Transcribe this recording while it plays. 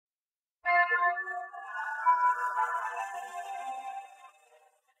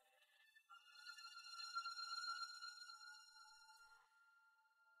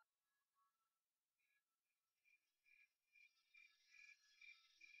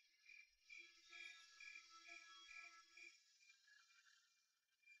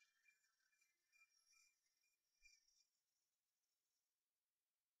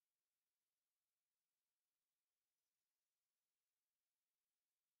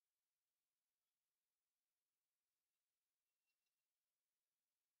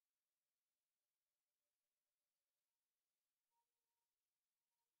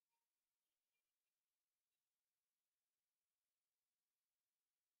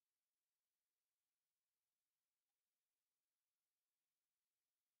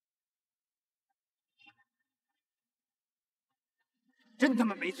真他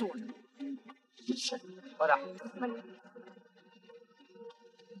妈没素质！快点，慢点。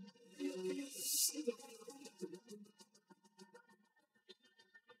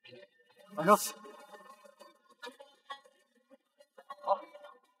马上。好。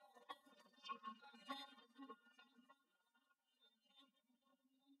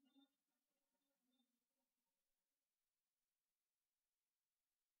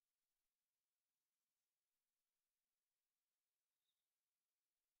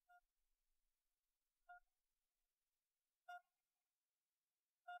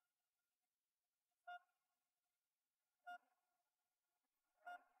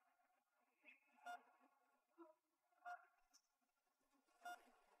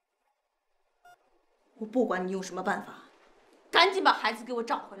我不管你用什么办法，赶紧把孩子给我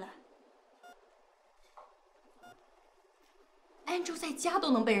找回来。angel 在家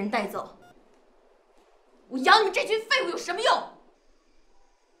都能被人带走，我养你们这群废物有什么用？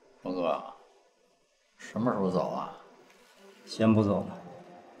峰哥，什么时候走啊？先不走，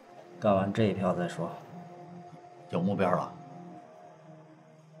干完这一票再说。有目标了。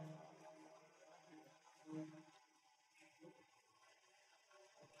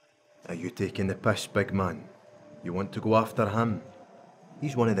 Are you taking the piss, big man? You want to go after him?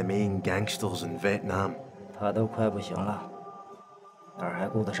 He's one of the main gangsters in Vietnam. 他都快不行了，哪儿还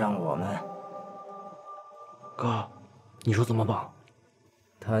顾得上我们？哥，你说怎么绑？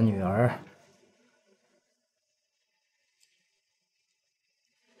他女儿，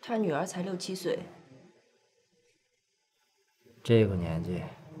他女儿才6、7岁，这个年纪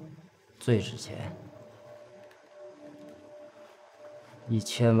最值钱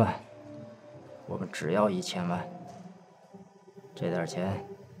，1000万。 我们只要1000万，这点钱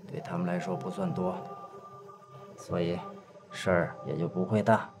对他们来说不算多，所以事儿也就不会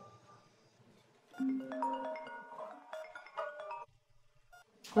大。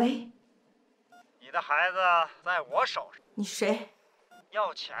喂，你的孩子在我手上。你谁？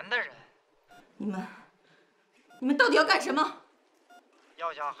要钱的人。你们到底要干什么？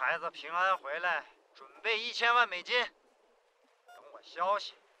要想孩子平安回来，准备1000万美金。等我消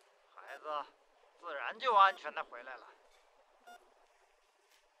息，孩子。 自然就安全的回来了。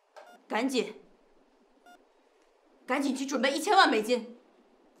赶紧去准备1000万美金。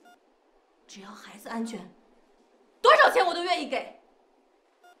只要孩子安全，多少钱我都愿意给。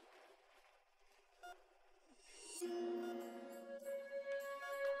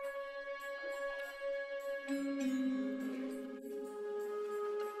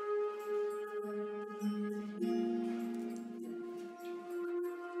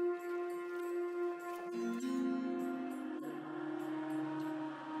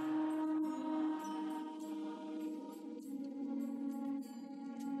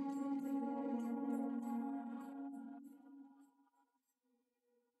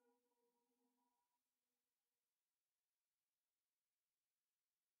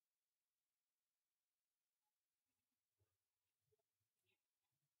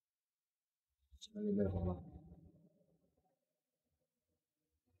家里没好吗？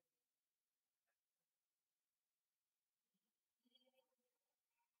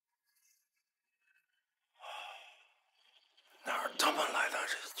哪儿他妈来的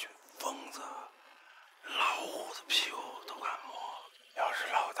这群疯子？老虎的屁股都敢摸。要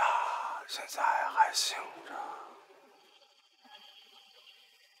是老大现在还醒着，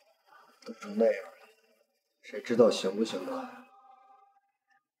都成那样了，谁知道行不行呢？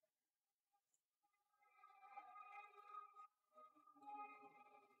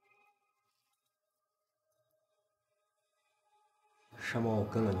 山猫，我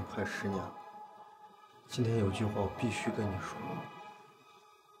跟了你快10年了。今天有句话我必须跟你说，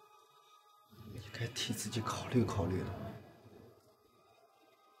你该替自己考虑考虑了。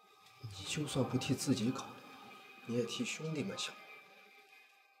你就算不替自己考虑，你也替兄弟们想。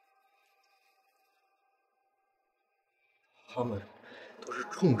他们都是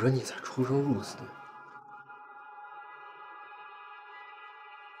冲着你才出生入死的。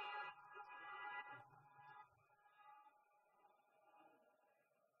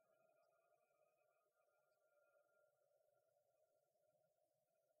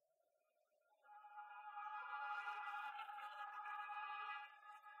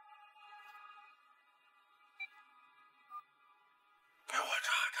 给我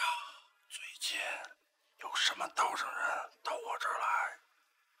查查，最近有什么道上人到我这儿来，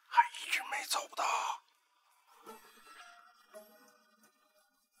还一直没走的。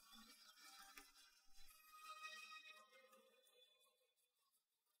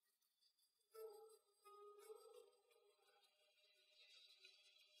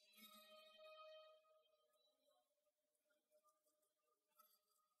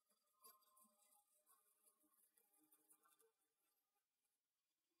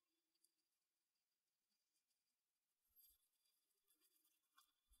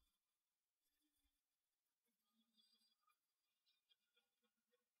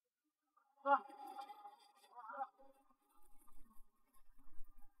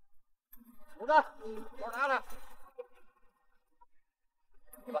虎子，包拿来。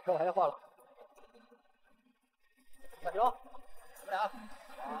你把车牌换了。大熊，你们俩把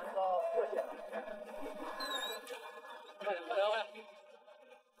那个破鞋。快点，快点，快点！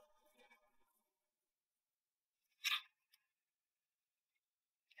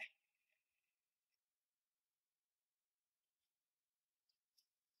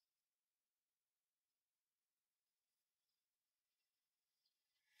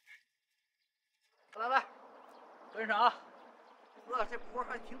来，跟上啊！哥，这坡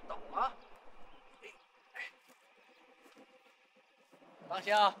还挺陡啊！当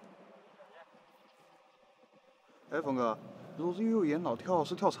心啊！哎，峰哥，如是右眼老跳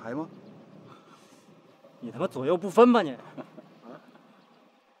是跳财吗？你他妈左右不分吧你！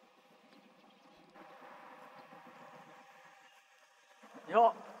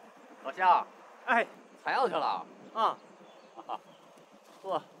哟，老夏，哎，采药去了啊！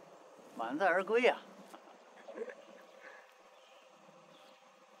嚯，满载而归呀！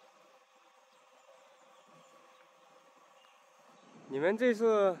你们这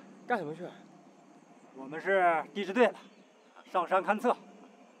是干什么去？我们是地质队的，上山勘测。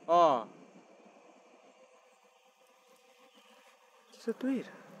哦，是对的，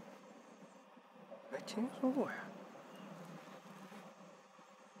没听说过呀。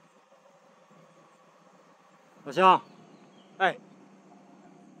老乡，哎，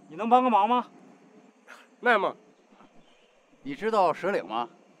你能帮个忙吗？那么，你知道蛇岭吗？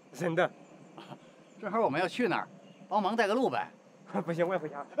真的？正好我们要去那儿，帮忙带个路呗。不行，我也不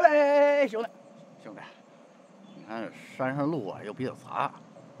想。哎，兄弟，你看山上路啊又比较杂，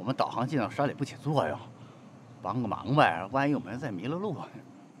我们导航进到山里不起作用，帮个忙呗，万一我们再迷了路，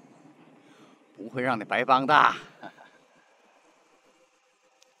不会让你白帮的。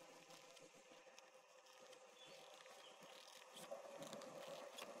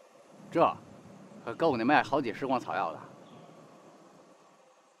这可够你卖好几10罐草药的。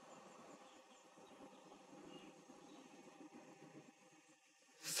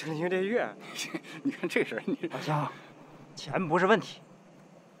这个有点远。你看这事，你老乡，钱不是问题。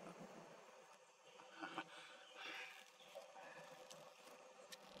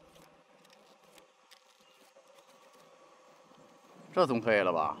这总可以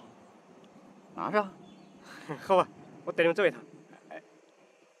了吧？拿着。好吧，我带你们走一趟。哎，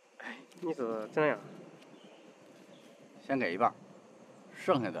你是怎样？先给一半，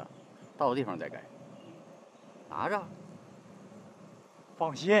剩下的到地方再给。拿着。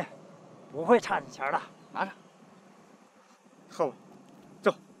放心，不会差你钱的。拿着。好，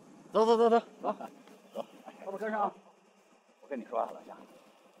走，要不跟上。我跟你说啊，老夏，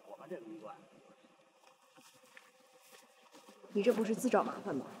我们这个工作，你这不是自找麻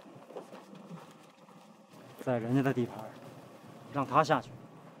烦吗？在人家的地盘，让他下去，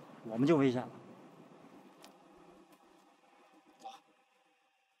我们就危险了。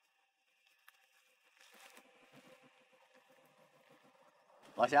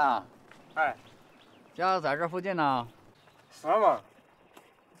老夏，哎，家在这附近呢。是吗？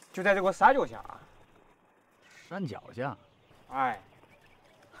就在这个山脚下。山脚下。哎，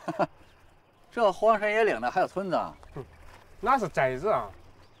这荒山野岭的还有村子啊？那是宅子啊，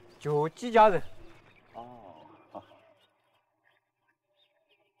就几家人。哦。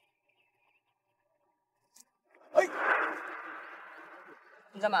哎，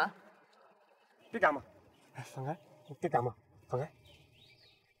你干嘛？别干嘛！哎，放开！你别干嘛！放开！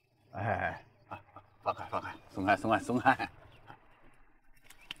哎，放开，松开！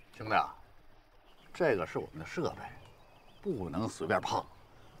兄弟啊，这个是我们的设备，不能随便碰，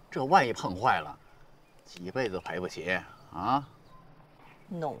这万一碰坏了，几辈子赔不起啊！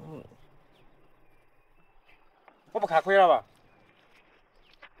农，我不看可以了吧？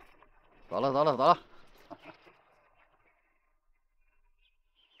走了。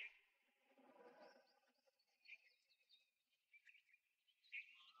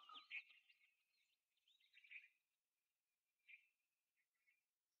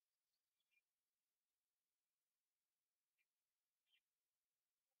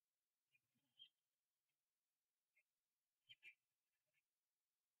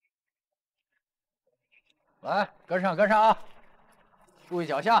来，跟上啊！注意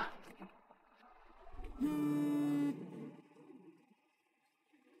脚下。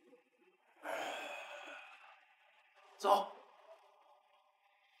走。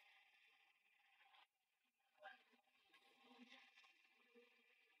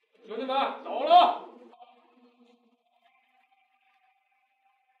兄弟们，走了！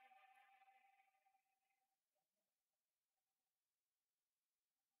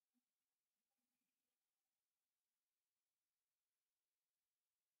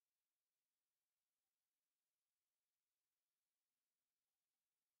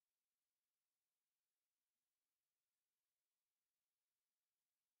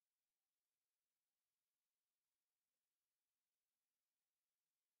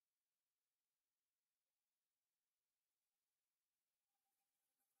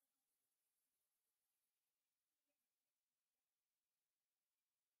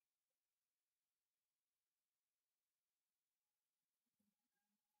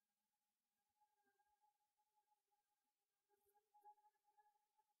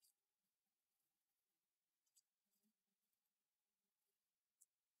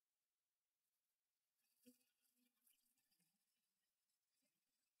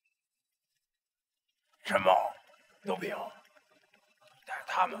陈某、刘平，带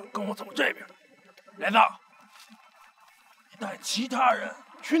他们跟我走这边。来子，你带其他人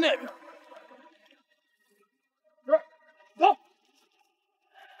去那边。是，走。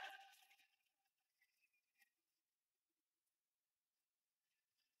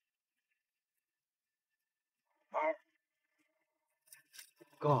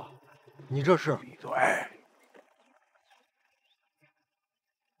哥，你这是？闭嘴！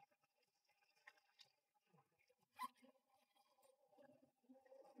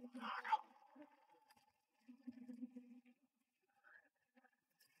拿着。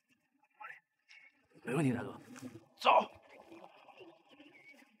没问题，大哥。走。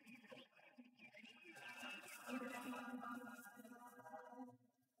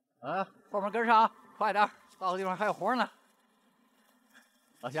后面跟上啊，快点，到个地方还有活呢。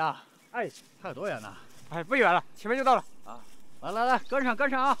老乡，哎，还有多远呢？哎，不远了，前面就到了。啊，来，跟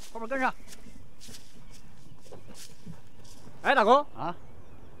上啊，后面跟上。哎，大哥啊，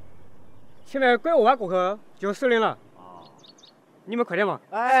前面拐个弯过去就10人了。哦，你们快点嘛。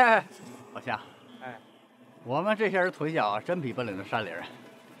哎，老乡，哎，我们这些人腿脚真比本领的山里人。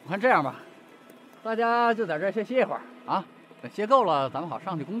我看这样吧，大家就在这先歇一会儿啊，等歇够了，咱们好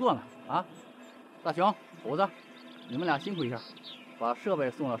上去工作呢啊。大熊、虎子，你们俩辛苦一下，把设备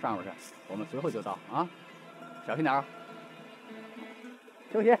送到上面去，我们随后就到啊，小心点啊。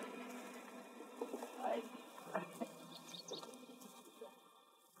休息。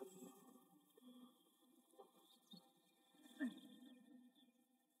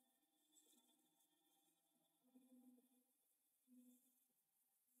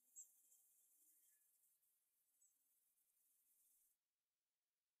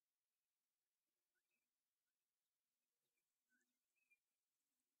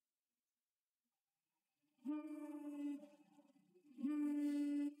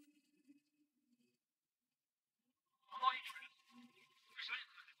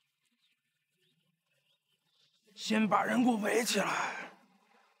先把人给我围起来。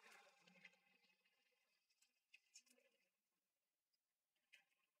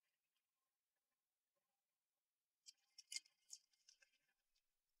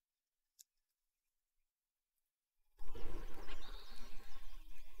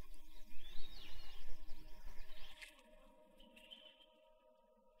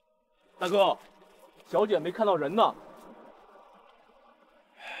大哥，小姐没看到人呢。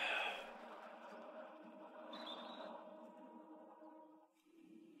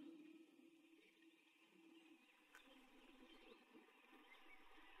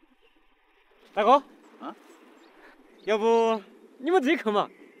大哥，啊，要不你们自己啃嘛，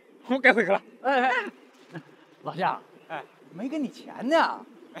我该回去了。哎，老乡，哎，没给你钱呢。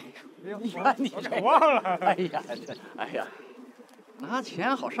哎，你看你我可忘了。哎呀，拿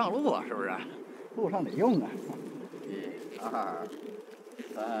钱好上路啊，是不是？路上得用啊。1、2、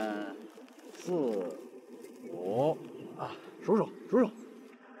3、4、5啊，数数。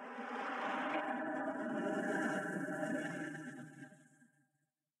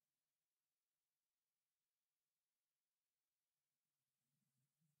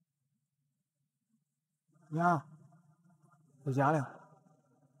娘，回家了。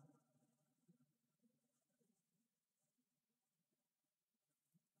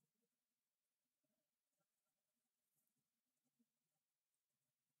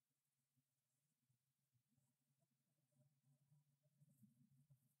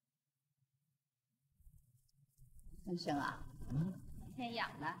先生啊，天养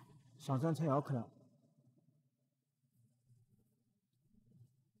了。上山才要去了。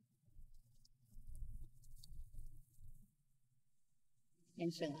先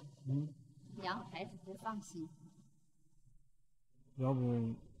生啊，娘还是不放心。要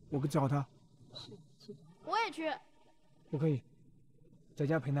不我去找他？是。我也去。不可以，在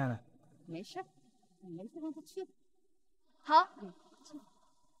家陪奶奶。没事，没事让他去。好。去。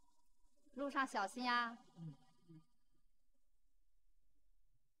路上小心呀。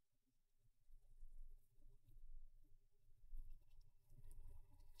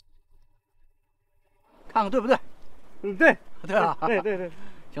看看对不对？对。对吧？对。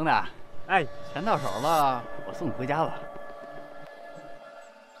兄弟，哎，钱到手了，我送你回家吧。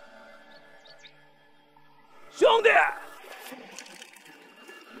兄弟，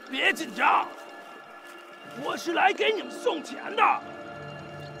别紧张，我是来给你们送钱的。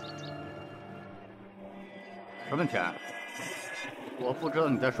什么钱？我不知道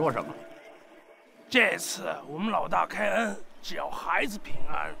你在说什么。这次我们老大开恩，只要孩子平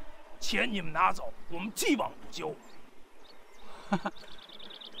安，钱你们拿走，我们既往不咎。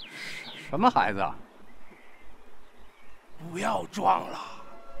什么孩子啊？不要装了，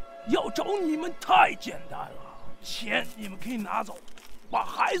要找你们太简单了，钱你们可以拿走，把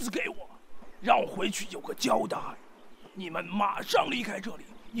孩子给我，让我回去有个交代。你们马上离开这里，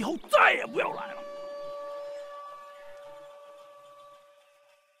以后再也不要来了。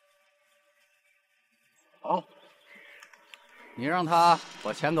好，你让他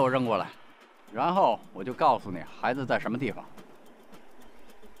把钱给我扔过来，然后我就告诉你孩子在什么地方。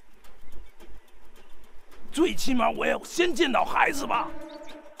最起码我也要先见到孩子吧。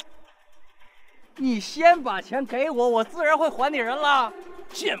你先把钱给我，我自然会还你人了。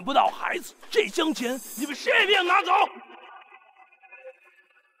见不到孩子，这箱钱你们谁也别拿走。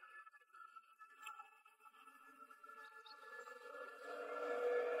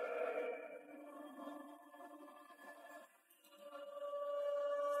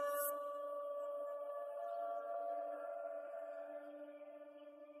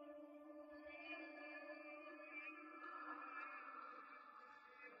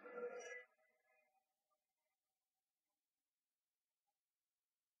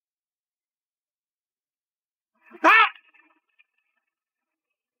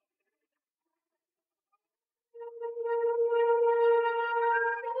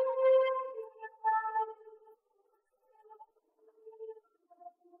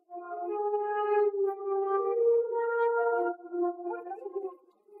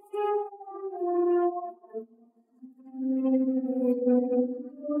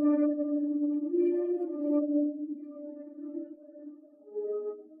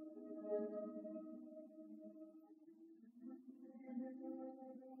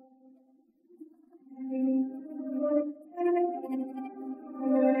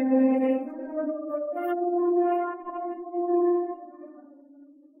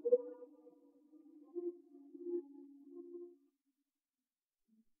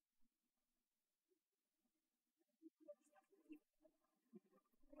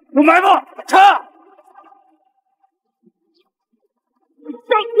有埋伏，撤！上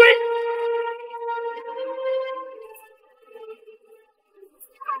追！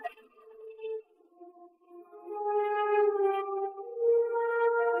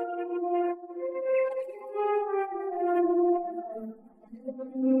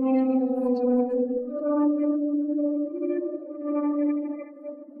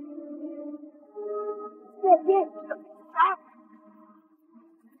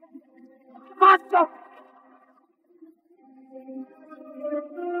发射！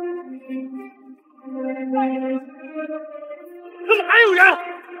这里还有人！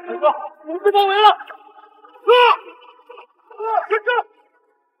大哥，我们被包围了！跟着！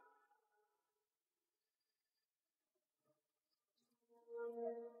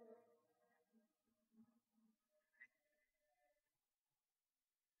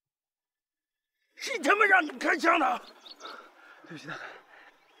谁他妈让你们开枪的？对不起，大哥。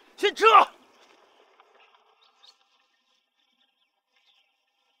先撤！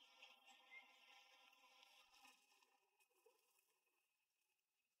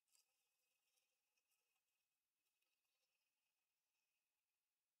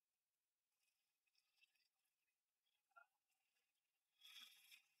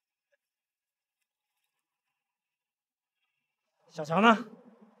小强呢？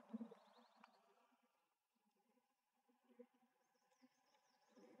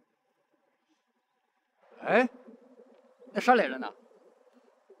哎，那山里人呢？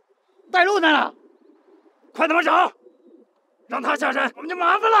带路的呢？快他妈找！让他下山，我们就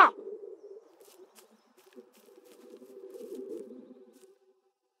麻烦了。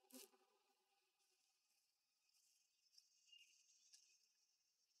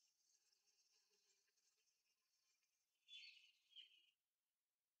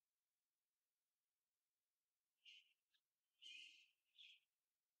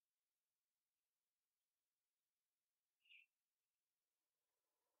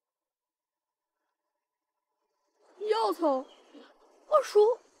药草，二叔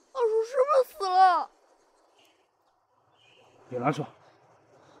是不是死了？别乱说，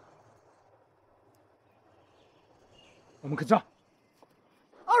我们可知道？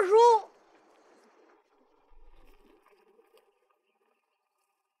二叔，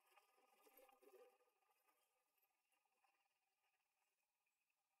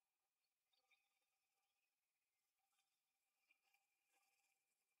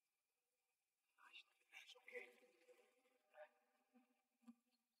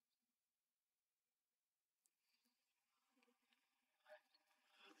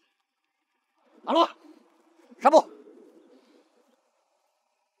马路，上步。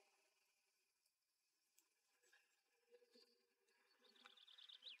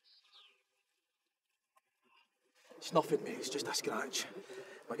It's nothing, mate. It's just asking Ange.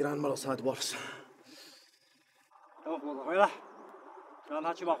 My grandmother had worse. 等虎子回来，让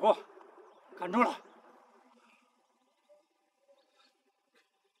他去把货看住了。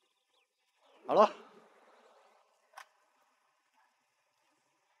好了。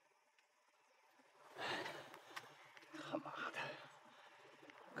他妈的！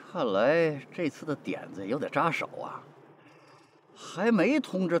看来这次的点子有点扎手啊！还没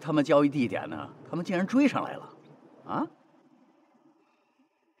通知他们交易地点呢，他们竟然追上来了！啊！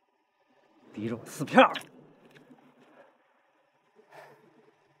逼着我撕票！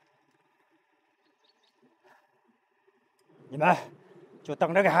你们就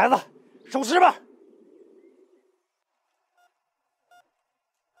等着给孩子收尸吧！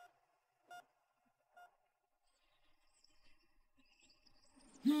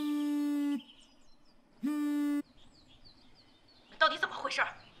到底怎么回事？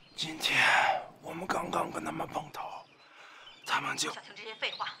今天我们刚刚跟他们碰头，他们就……不想听这些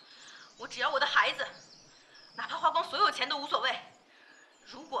废话，我只要我的孩子，哪怕花光所有钱都无所谓。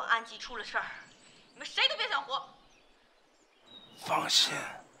如果安吉出了事儿，你们谁都别想活。放心，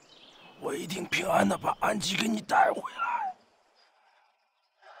我一定平安的把安吉给你带回来。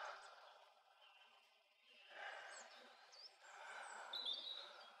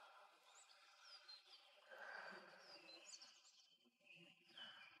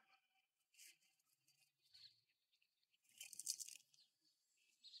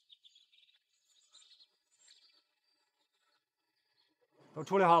都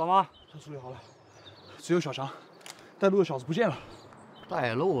处理好了吗？都处理好了，只有小强，带路的小子不见了。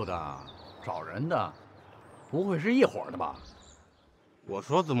带路的、找人的，不会是一伙的吧？我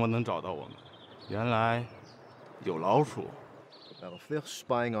说怎么能找到我们？原来有老鼠。Well, if they're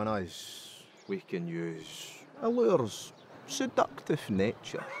spying on us, we can use a lure's seductive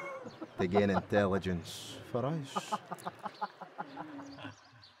nature to gain intelligence for us.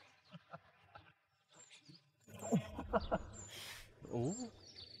 哦，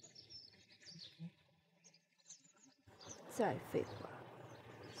再废话，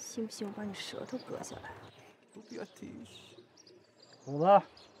信不信我把你舌头割下来？虎子，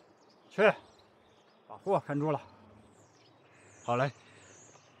去把货看住了。好嘞。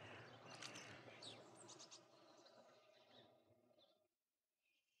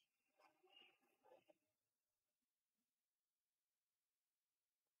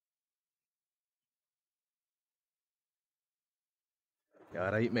You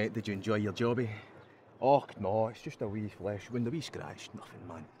alright, mate? Did you enjoy your jobby? Oh, no, it's just a wee flesh wound, a wee scratch, nothing,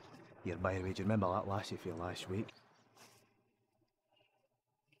 man. Here, by the way, do you remember that lassie for last week?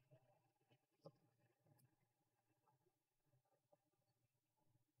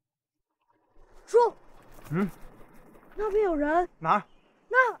 叔，嗯，那边有人。哪儿？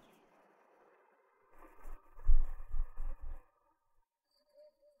那。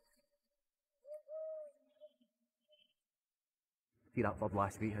See that bub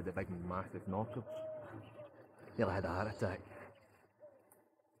last week had the big massive knocker? Nearly had a heart attack.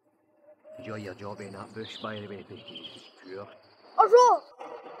 Enjoy your jobby in that bush, by the way, because it's pure. 二叔。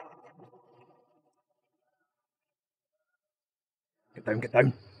Get down, get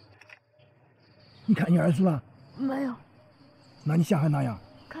down. 你看你儿子了？没有。那你想还哪样？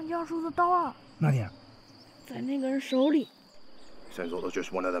看见二叔的刀啊！哪里？在那个人手里。Sounds like there's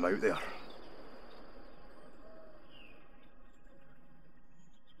just one of them out there.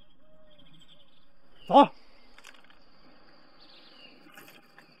 走。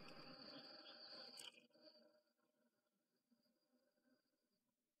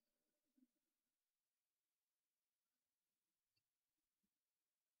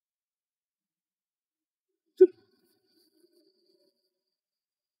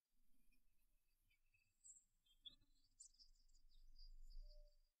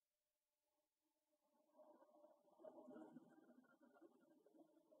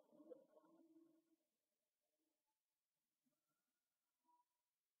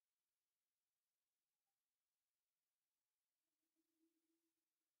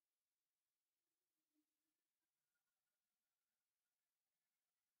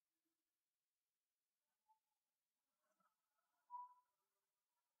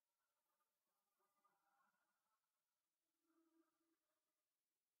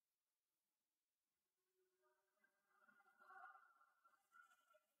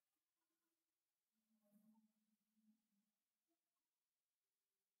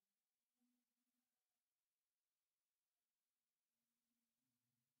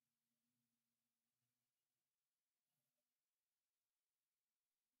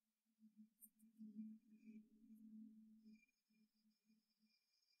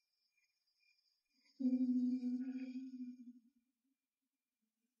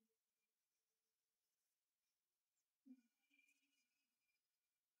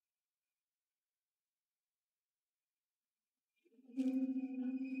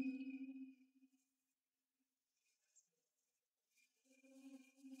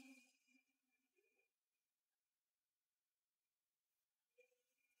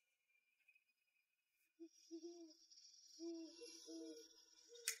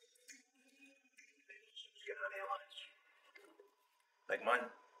Big man.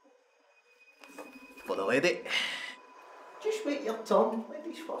 For the lady. Just wait your turn.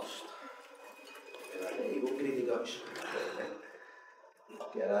 Ladies first. There you go, greedy guts.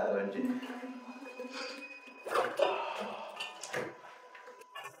 Get that around you.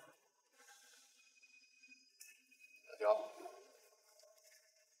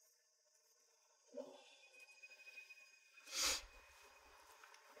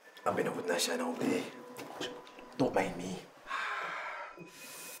 I've been holding this in all day. Don't mind me.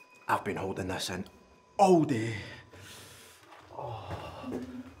 I've been holding this in all day.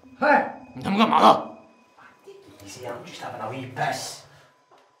 嘿，你他妈干嘛呢 Easy, I'm just having a wee piss.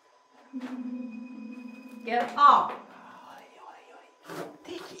 Get up.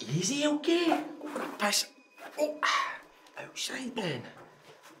 Take it easy, okay? Piss. Oh, outside then.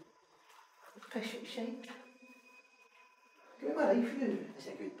 Piss outside. Give him a knife, you. That's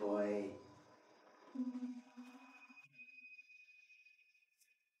a good boy.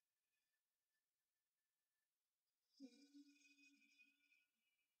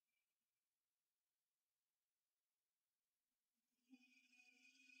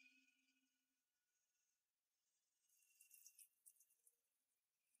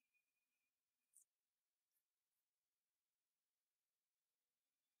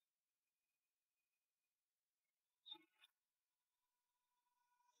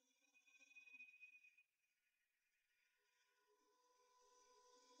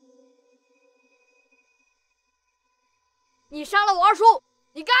 “你杀了我二叔，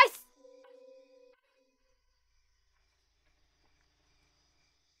你该死！”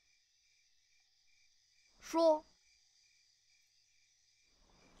说。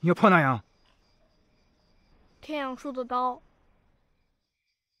你要破哪样？天养叔的刀。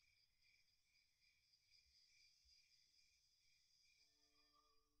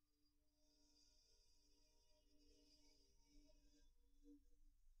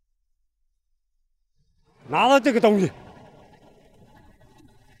拿了这个东西，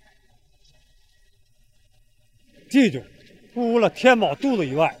记住，除了填饱肚子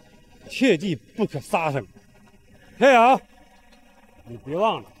以外，切记不可杀生。天阳，你别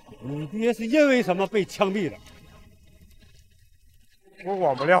忘了，你爹是因为什么被枪毙的？我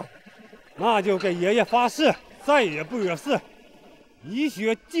管不了。那就给爷爷发誓，再也不惹事，以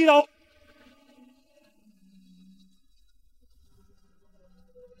血祭刀。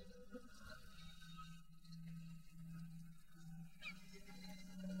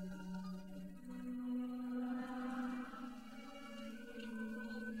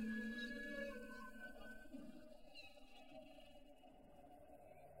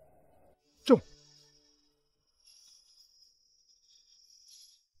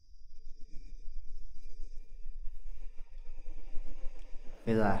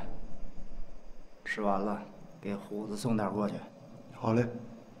肥仔，吃完了给虎子送点过去。好嘞。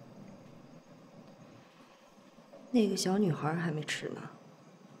那个小女孩还没吃呢。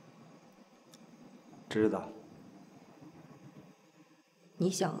知道。你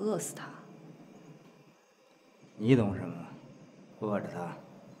想饿死她？你懂什么？饿着她，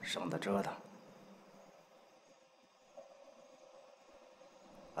省得折腾。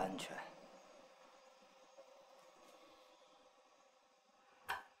安全。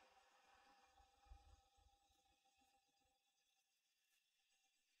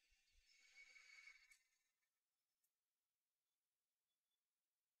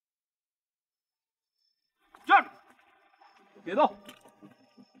站住！别动！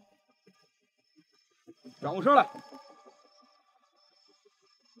掌握车来，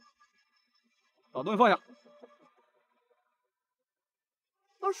把东西放下。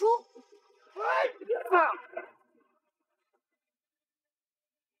二叔，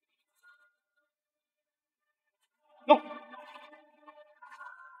走。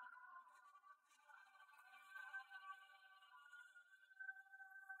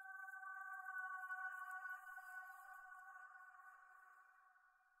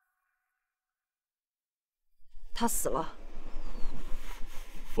他死了。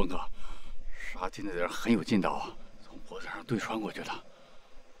峰哥，杀鸡那人很有劲道啊，从脖子上对穿过去的。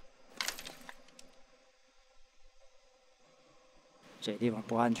这地方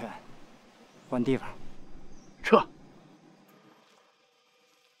不安全，换地方。撤。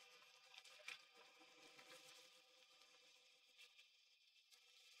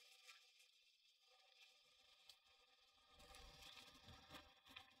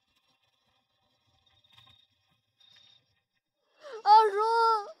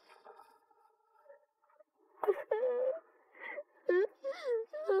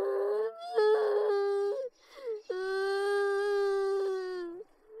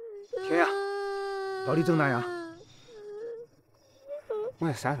到底怎哪样？我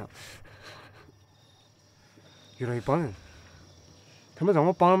在山上遇到一帮人，他们让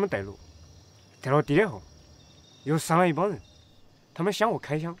我帮他们带路，带到地点后，又上来一帮人，他们向我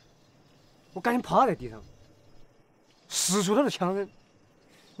开枪，我赶紧趴在地上，四处都是枪声，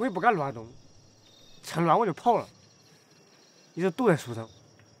我也不敢乱动，趁乱我就跑了，一直躲在树上，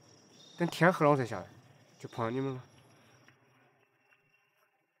等天黑了我才下来，就碰到你们了。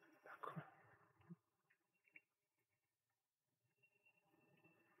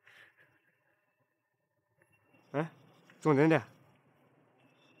哎，重点点。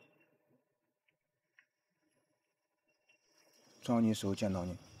找你时候见到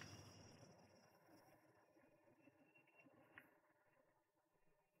你。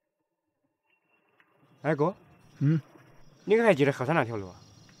哎哥，你可还记得后山那条路啊？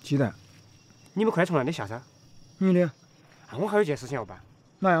记得。你们快从那里下山。你的？我还有件事情要办。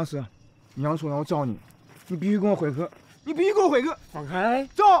哪样事？你要说让我找你，你必须跟我会合，你必须跟我会合。放开！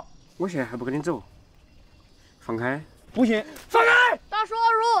走！我现在还不跟你走。放开！不行！放开！大叔、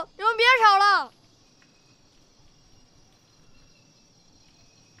二叔，你们别吵了。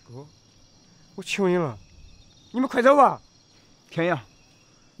哥，我求你了，你们快走吧！天阳，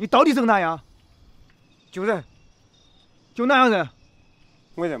你到底是个哪样？救人。就哪样人？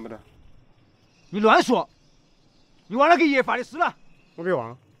我也认不得。你乱说！你忘了给爷爷发的誓了？我别忘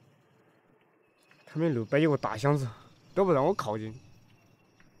了。他们路边有个大箱子，都不让我靠近。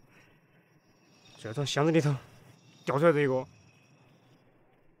就从箱子里头掉出来这一个，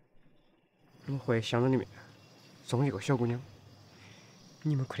我怀疑箱子里面装一个小姑娘。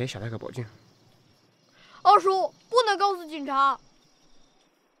你们快点下来给报警！二叔，不能告诉警察。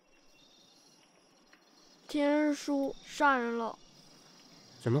天叔杀人了。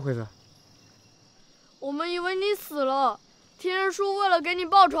怎么回事？我们以为你死了，天叔为了给你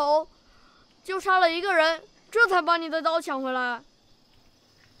报仇，就杀了一个人，这才把你的刀抢回来。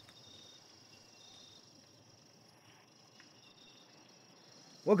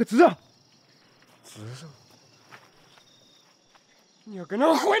我可知道。知道？你要跟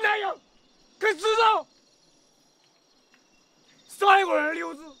那混那样，可知道？杀一个人的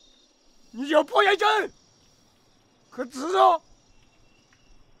流子，你就要破业证，可知道？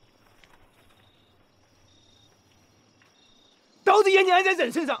刀子眼睛按在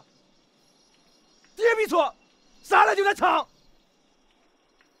人身上，爹没错，杀了就得偿。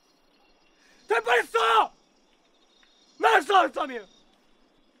他把你杀，哪杀了上面？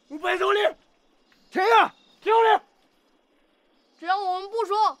我不走你！天阳，听我的！只要我们不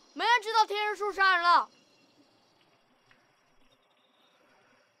说，没人知道天人叔杀人了。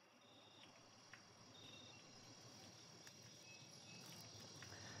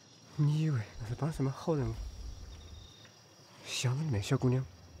你以为那是帮什么好人吗？箱子里面小姑娘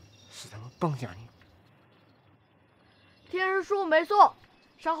是他们绑架你。天人叔没错，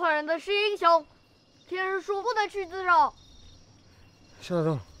杀坏人的是英雄，天人叔不能去自首。小大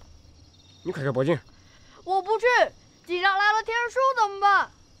总，你快给报警！我不去，警察来了，天人叔怎么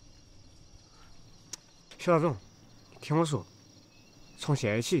办？小大总，听我说，从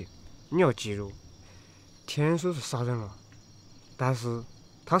现在起，你要记住，天人叔是杀人了，但是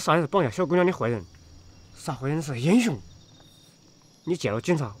他杀的是绑架小姑娘的坏人，杀坏人是英雄。你见到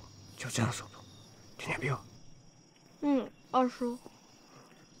警察就这样说不，听见没有？二叔。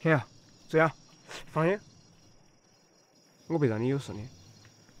天阳，这样，放心，我不让你有事的。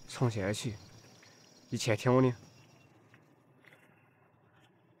从现在起，一切听我的。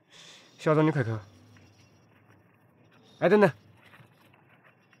小张，你快去。哎，等等，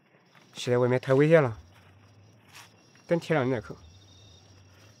现在外面太危险了，等天亮你再去。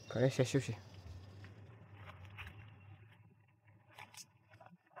快点先休息。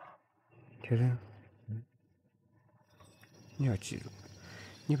天生，你要记住，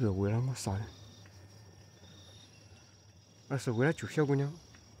你不是为了我杀人，而是为了救小姑娘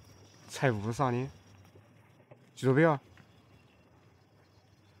才误杀你，记住没有？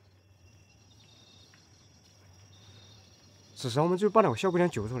至少我们只有把那个小姑娘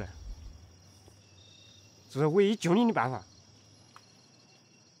救出来，这是唯一救你的办法。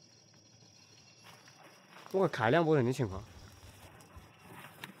我看两拨人的情况，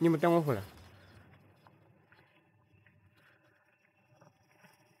你们等我回来。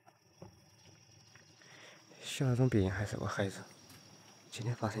小那种毕竟还是个孩子，今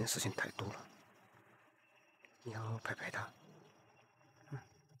天发生的事情太多了，你好好陪陪他。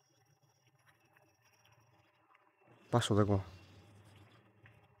把手再给我。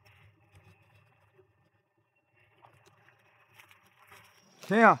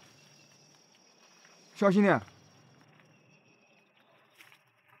天阳，小心点。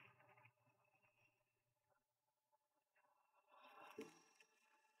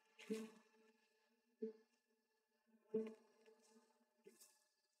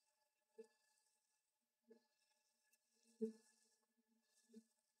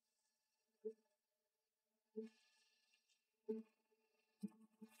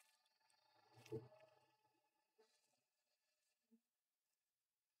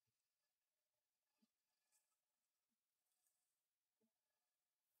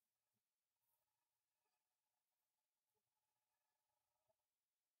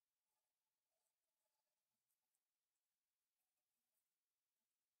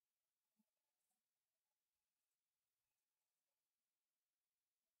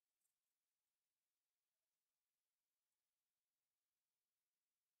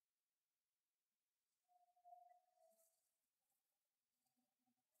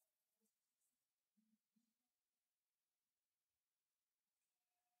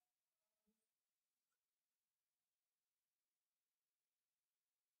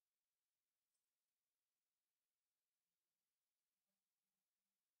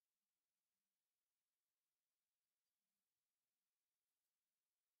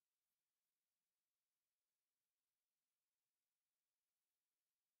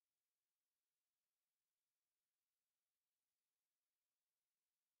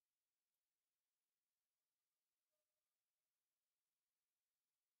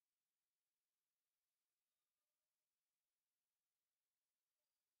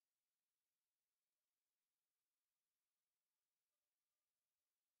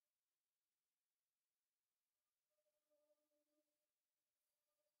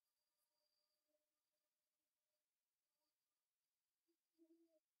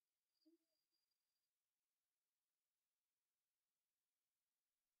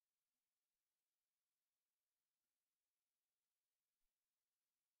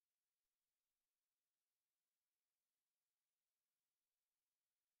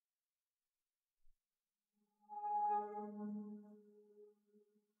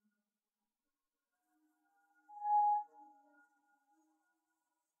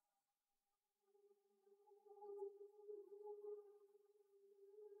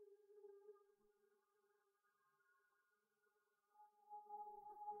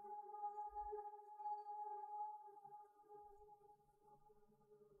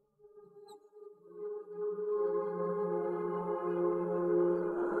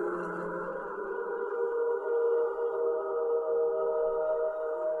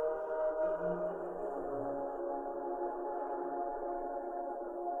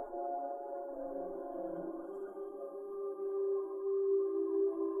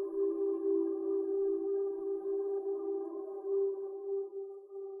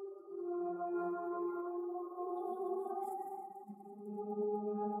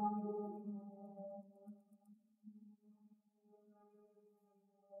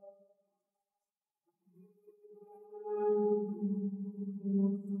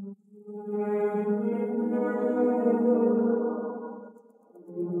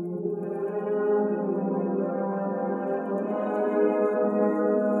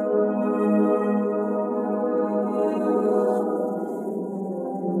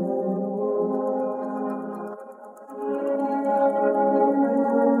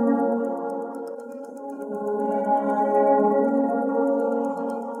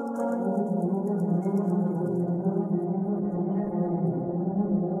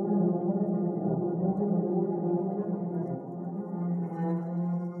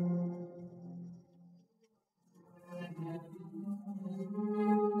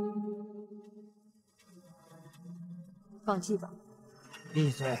放弃吧。闭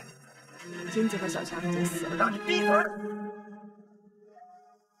嘴！金子和小强已经死了，让你闭嘴！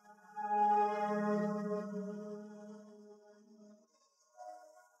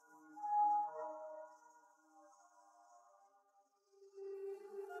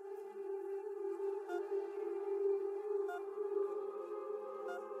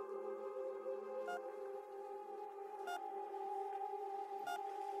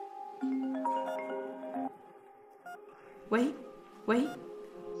喂，喂，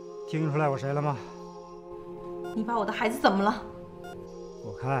听出来我谁了吗？你把我的孩子怎么了？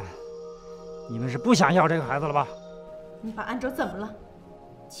我看你们是不想要这个孩子了吧？你把angel怎么了？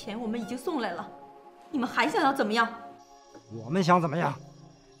钱我们已经送来了，你们还想要怎么样？我们想怎么样？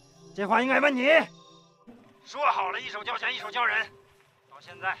这话应该问你。说好了，一手交钱，一手交人，到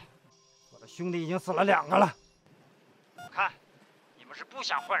现在，我的兄弟已经死了2个了。我看你们是不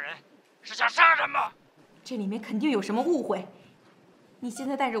想换人，是想杀人吗？这里面肯定有什么误会。你现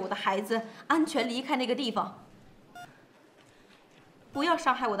在带着我的孩子安全离开那个地方，不要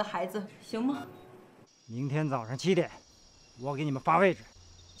伤害我的孩子，行吗？明天早上7点，我给你们发位置，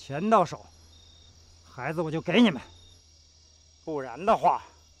钱到手，孩子我就给你们；不然的话，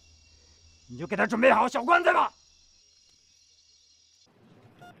你就给他准备好小棺材吧。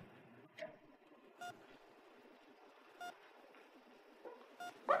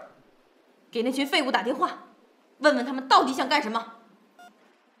给那群废物打电话，问问他们到底想干什么。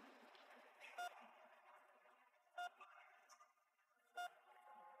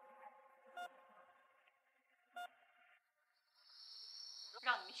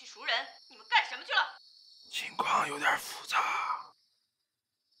让你们去赎人，你们干什么去了？情况有点复杂。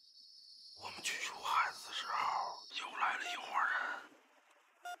我们去赎孩子的时候，又来了一伙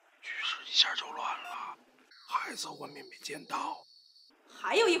人，局势一下就乱了。孩子我们也没见到。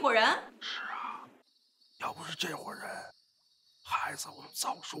还有一伙人？是啊，要不是这伙人，孩子我们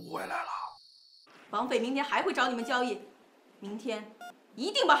早赎回来了。绑匪明天还会找你们交易，明天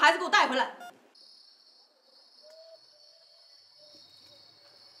一定把孩子给我带回来。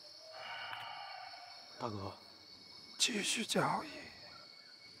大哥，继续交易，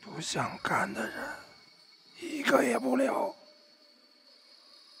不想干的人一个也不留。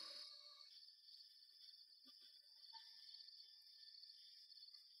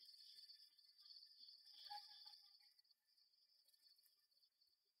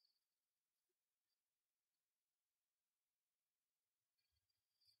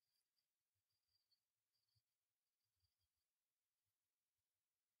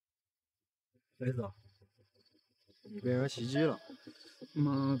雷子，你被人袭击了。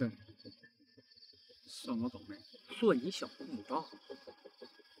妈的，什么倒霉，算你小子母大。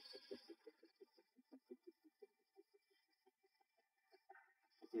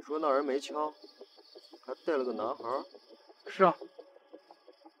你说那人没枪，还带了个男孩？是啊。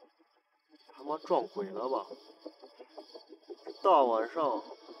他妈撞鬼了吧？大晚上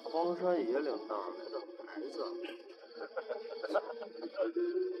荒山野岭哪来的孩子？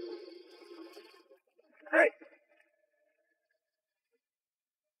哎！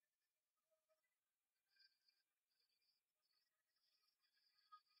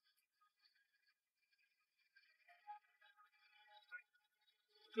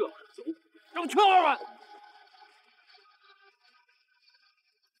这么走，让全玩完！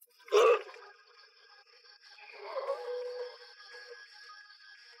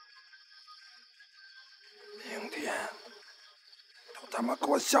明天都他妈给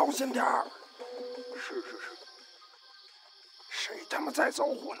我小心点儿！是。谁他妈再走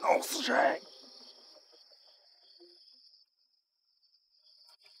火，弄死谁！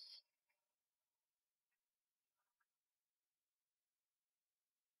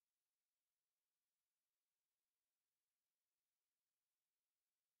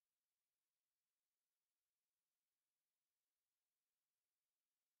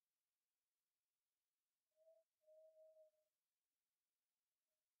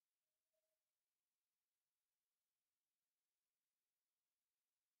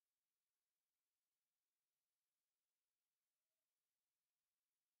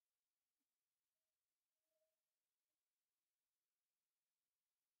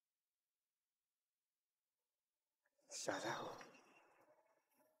下山后，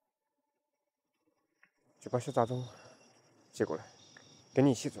就把小杂种接过来，跟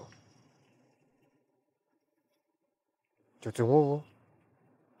你一起做。就准我屋。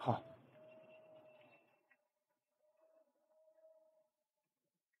好。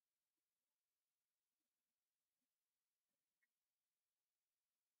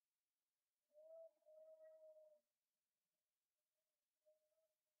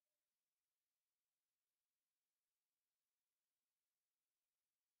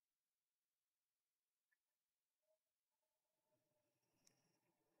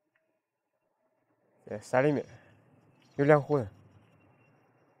在山里面有2伙人，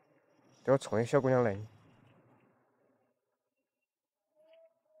都要冲一小姑娘来。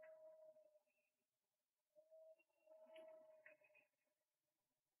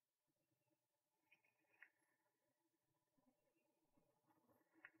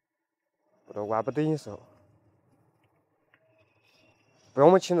不到万不得已时候，不要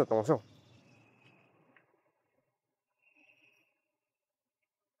我们亲自动手。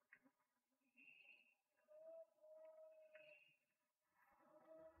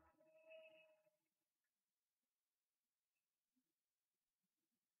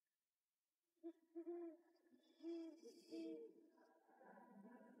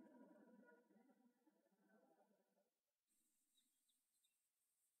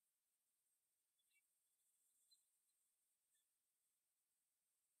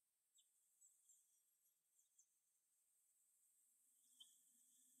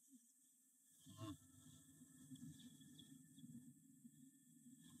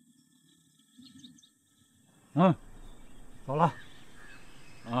嗯，走了。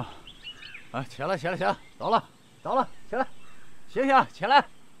啊，啊，起来，走了，起来，醒，起来，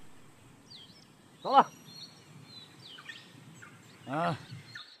走了。啊，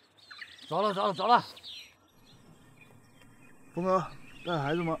走了。峰哥，带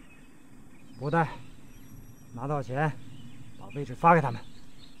孩子吗？不带，拿到钱，把位置发给他们，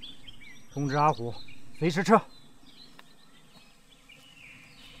通知阿虎，随时撤。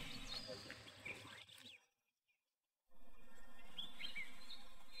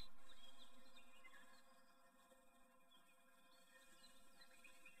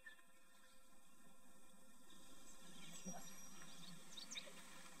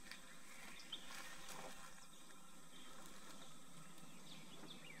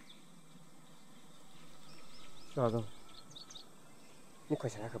小子，你快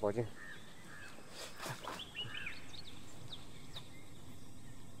下来去报警！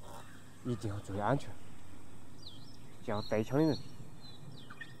一定要注意安全，只要带枪的人，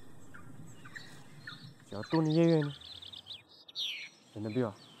只要躲你远远的，认得比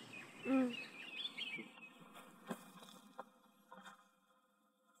啊？嗯。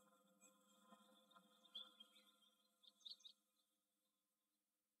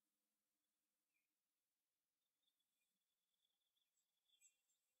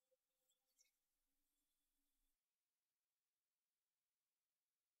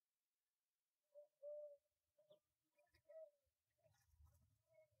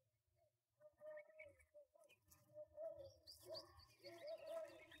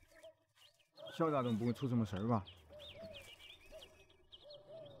肖大总不会出什么事儿吧？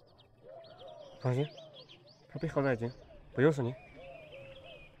放心，他比好在精，不有事的。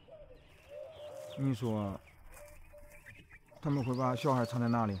你说，他们会把小孩藏在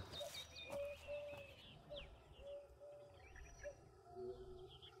哪里？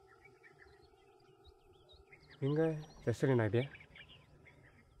应该在森林那边。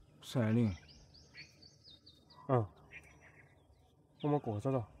森林。嗯。我们过去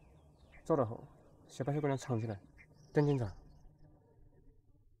找到后，先把小姑娘藏起来，等警察。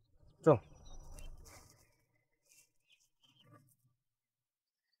走。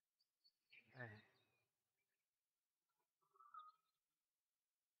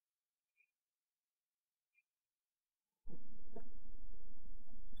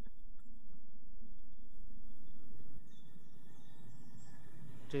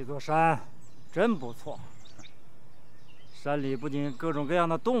这座山真不错，山里不仅各种各样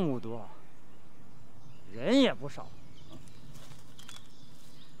的动物多，人也不少。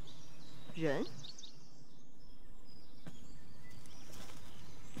人？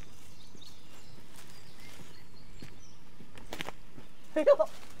哎呦，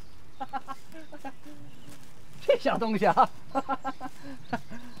这小东西啊，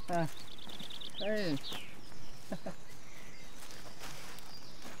哎，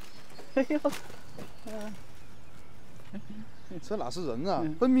哎呦，这哪是人啊？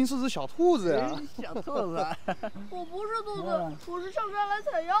分明是只小兔子呀！小兔子，我不是兔子，我是上山来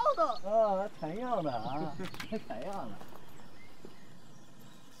采药的。来采药的啊，来采药的。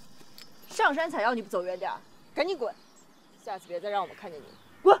上山采药你不走远点儿，赶紧滚！下次别再让我们看见你。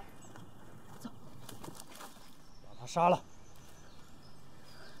滚！把他杀了。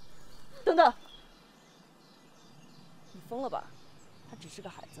等等，你疯了吧？他只是个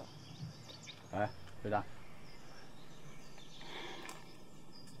孩子。哎，队长，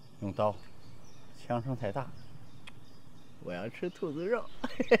用刀，枪声太大，我要吃兔子肉。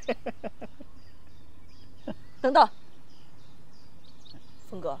等等，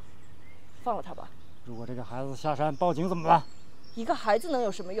峰哥，放了他吧。如果这个孩子下山报警怎么办？一个孩子能有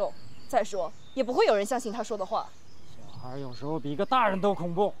什么用？再说，也不会有人相信他说的话。小孩有时候比一个大人都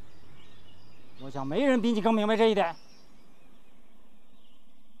恐怖。我想没人比你更明白这一点。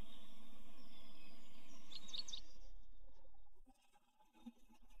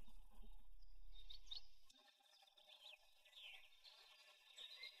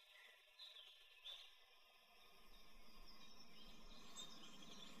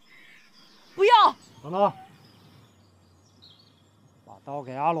不要！等等，把刀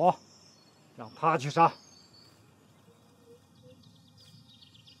给阿罗，让他去杀。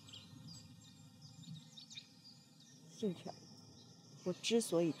信犬，我之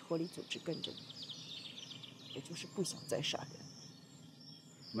所以脱离组织跟着你，也就是不想再杀人。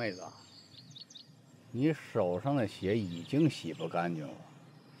妹子，你手上的血已经洗不干净了，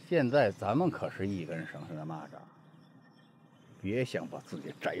现在咱们可是一根绳上的蚂蚱，别想把自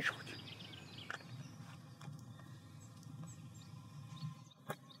己摘出去。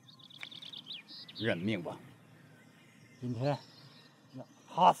认命吧！今天让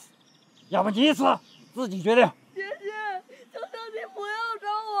他死，要不你死！自己决定。姐姐，求求你不要杀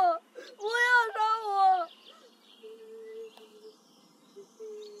我，不要杀我！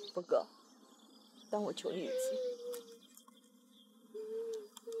不哥，当我求你一次。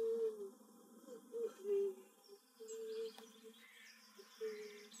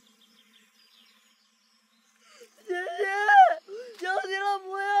姐姐，求你了，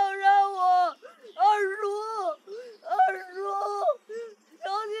不要杀我！二叔，求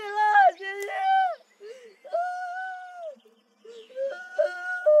你了，姐姐！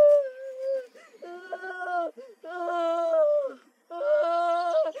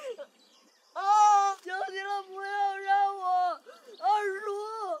求你了，不要杀我！二叔，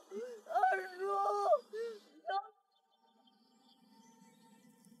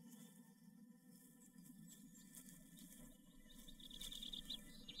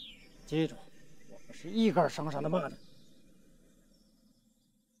记住，我们是一杆上山的蚂蚱。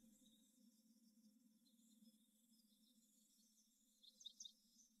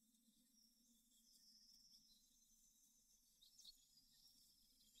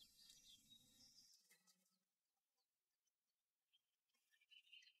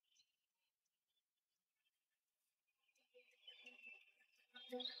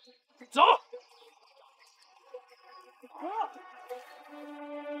走。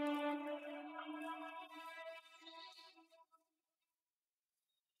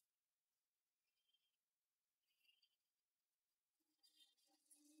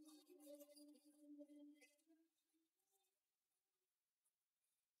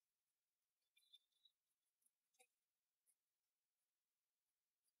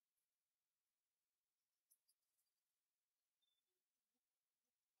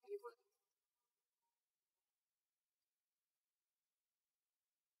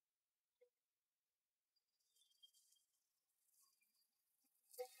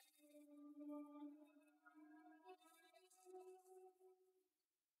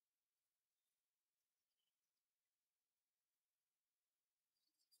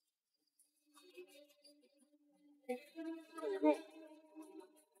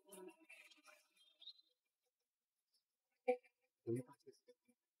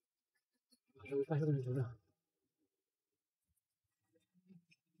发现问题了。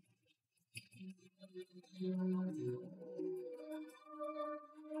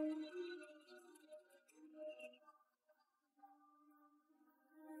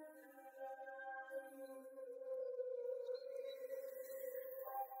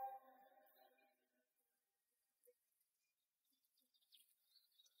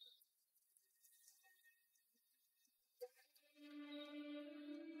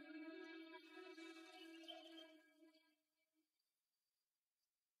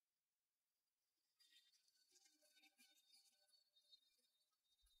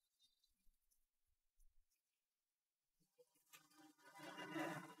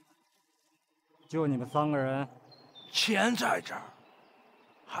就你们3个人，钱在这儿，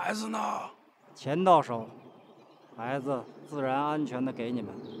孩子呢？钱到手，孩子自然安全的给你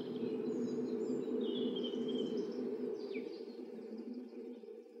们。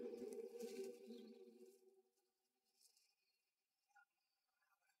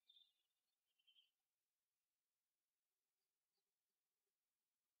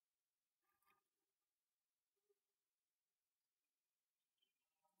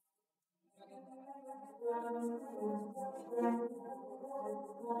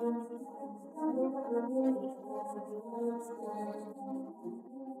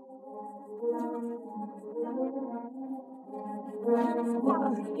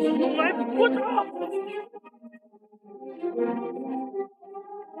来扶他！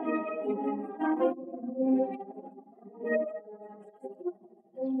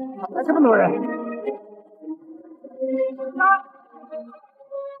来这么多人！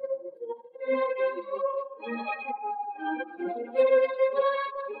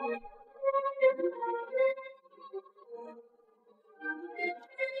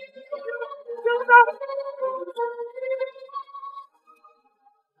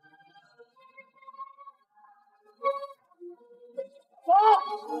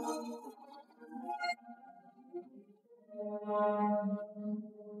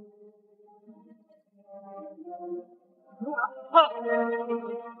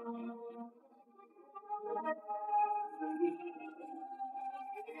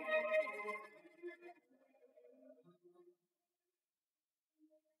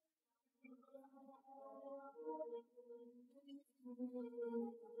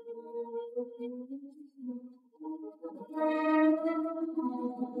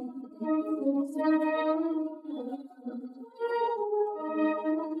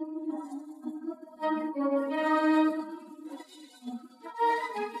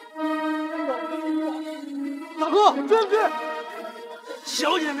走，真去。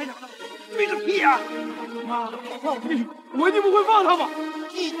小姐没找到，追个屁呀！妈的，放屁！我一定不会放他们！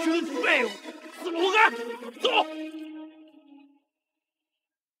一群废物，死了活该！走。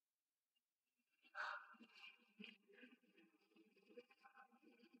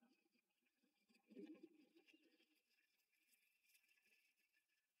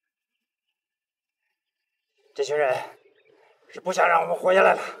这群人是不想让我们活下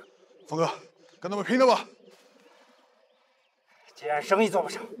来了。峰哥，跟他们拼了吧！既然生意做不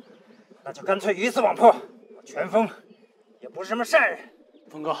成，那就干脆鱼死网破。权峰也不是什么善人。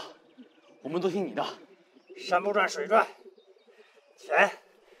峰哥，我们都听你的。山不转水转，钱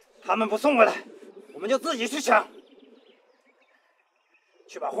他们不送回来，我们就自己去抢，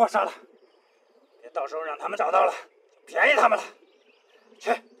去把货杀了，别到时候让他们找到了，便宜他们了。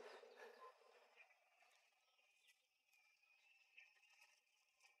去。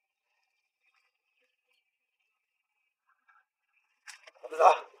我们走。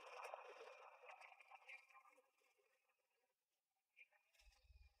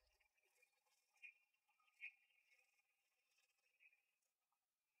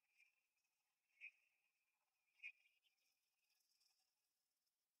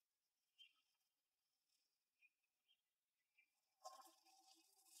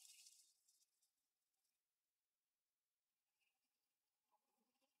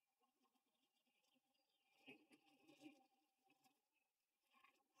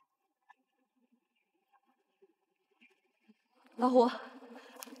老虎，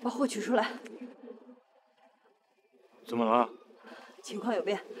把货取出来。怎么了？情况有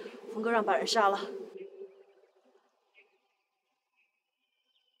变，峰哥让把人杀了。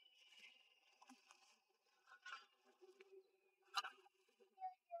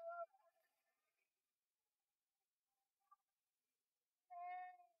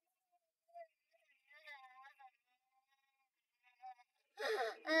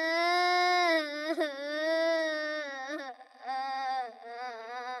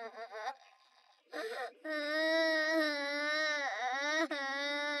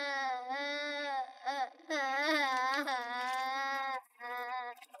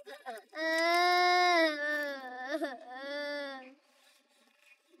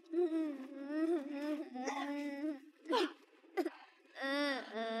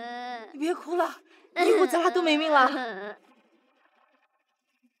你别哭了，一会儿咱俩都没命了。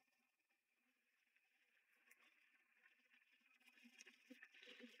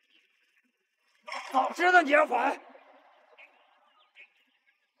早知道你要反，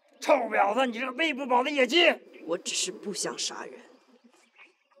臭婊子，你这个背不保的野鸡！我只是不想杀人。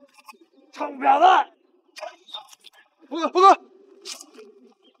臭婊子！峰哥，峰哥！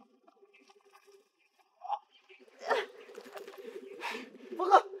峰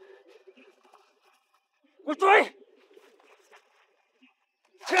哥，我追！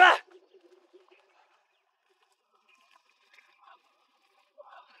起来！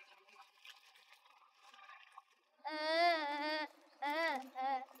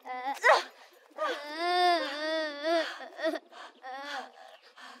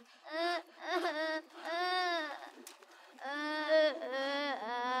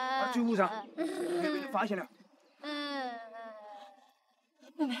追不上，别被人发现了。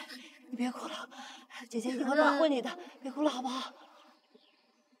妹妹，你别哭了，姐姐一定会挽回你的，别哭了好不好？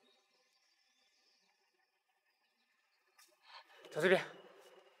走这边。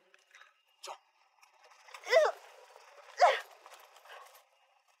走。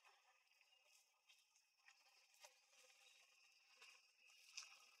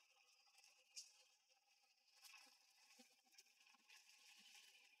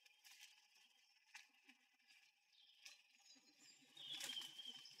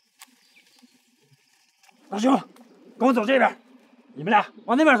老兄，跟我走这边，你们俩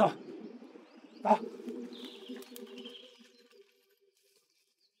往那边走。走。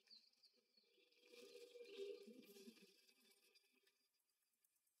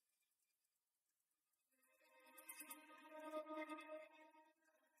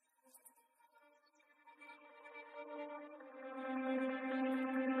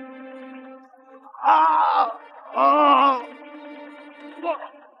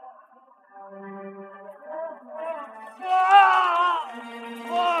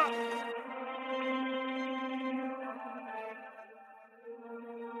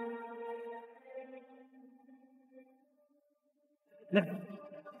那边。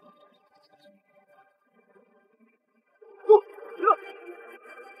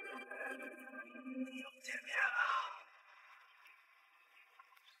见面了，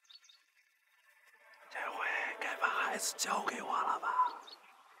这回该把孩子交给我了吧？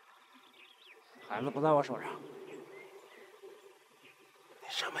孩子不在我手上，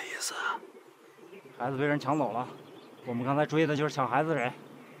什么意思啊？孩子被人抢走了，我们刚才追的就是抢孩子的人。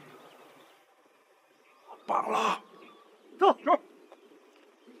绑了！走，走，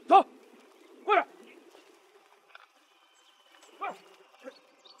走，过来！快！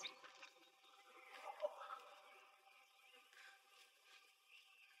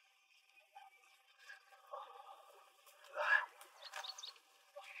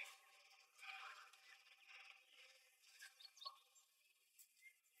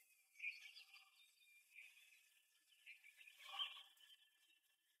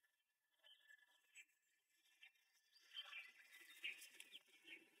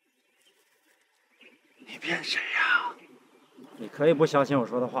你骗谁呀？你可以不相信我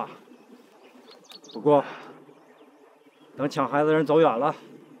说的话，不过等抢孩子的人走远了，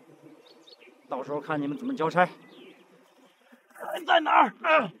到时候看你们怎么交差。孩子在哪儿？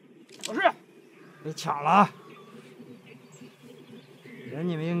老师，被抢了。人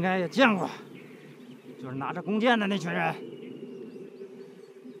你们应该也见过，就是拿着弓箭的那群人。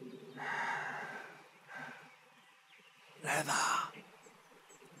来子，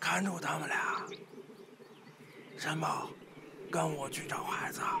看住他们俩。山猫，跟我去找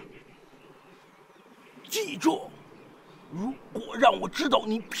孩子。记住，如果让我知道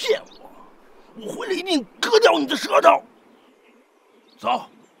你骗我，我会一定割掉你的舌头。走。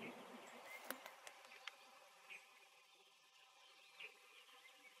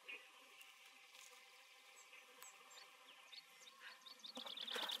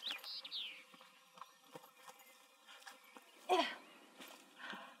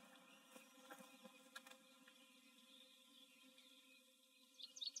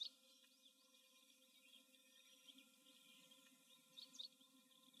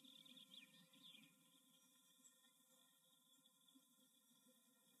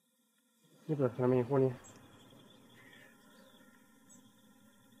你不是他们一伙的？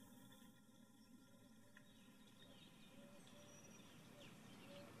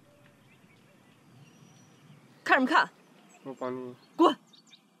看什么看？我帮你。滚！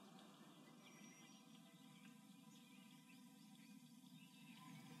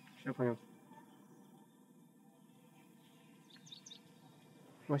小朋友，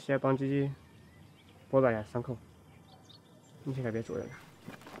我现在帮姐姐包扎一下伤口，你千万别做人了。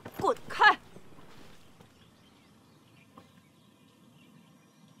滚开！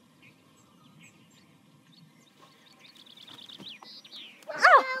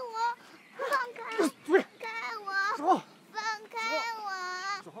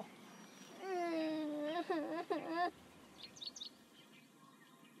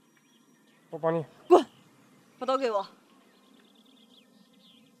我帮你。滚！把刀给我。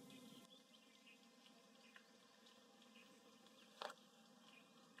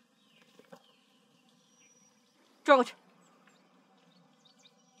转过去。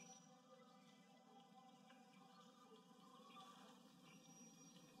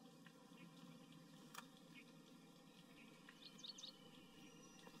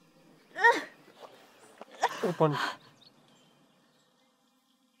我帮你。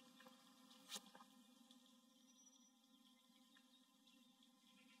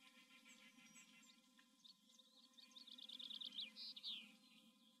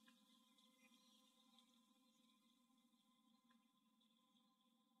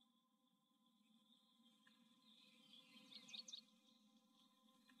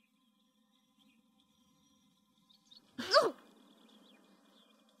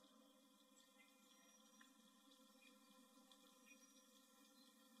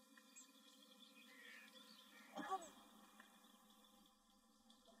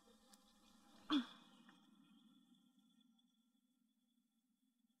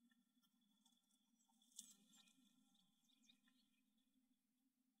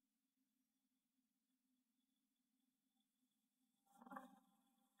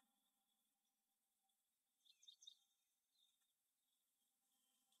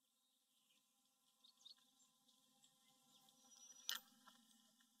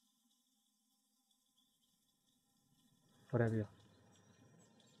我来不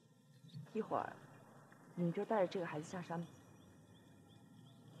一会儿，你就带着这个孩子下山吧。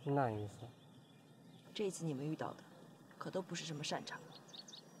是那意思？这一次你们遇到的，可都不是什么善茬。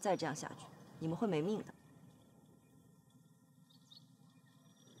再这样下去，你们会没命的。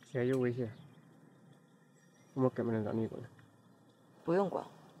现在有危险，我们根本能让你一个人。不用管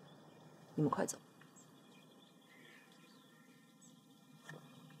我，你们快走。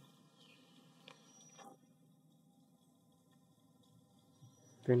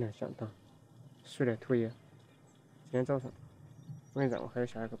兵来将挡，水来土掩。今天早上，我让我还要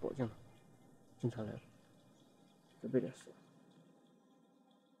下一个报警了，警察来了，准备点事。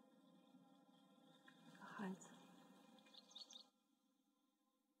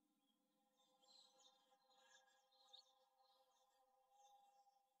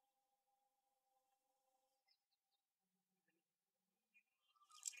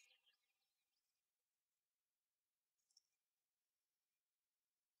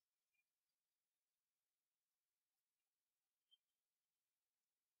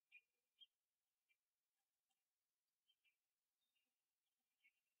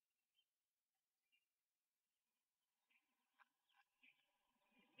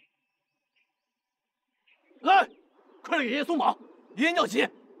来，快点给爷爷松绑，爷爷尿急。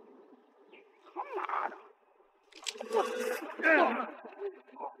他妈的！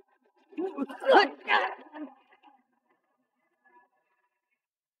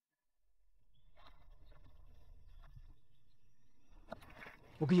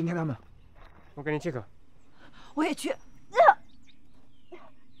我跟你看他们，我跟你去可。我也去。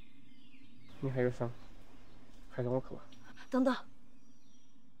你还有伤，还让我可吧？等等，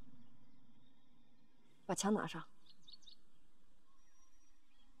把枪拿上。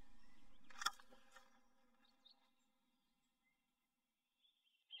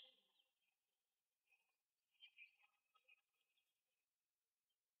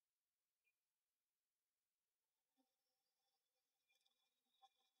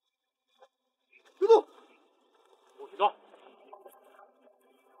别动！我去抓。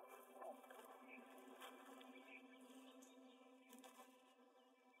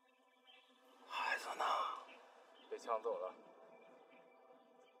孩子呢？被抢走了。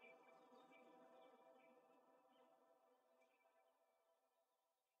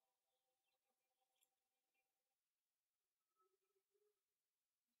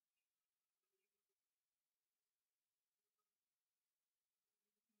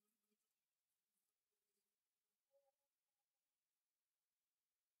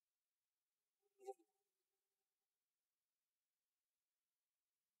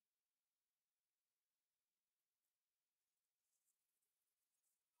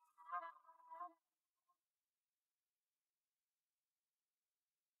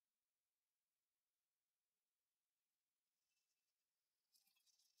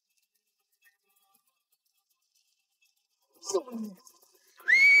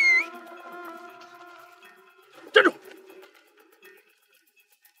站住！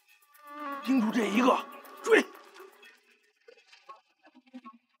盯住这一个，追！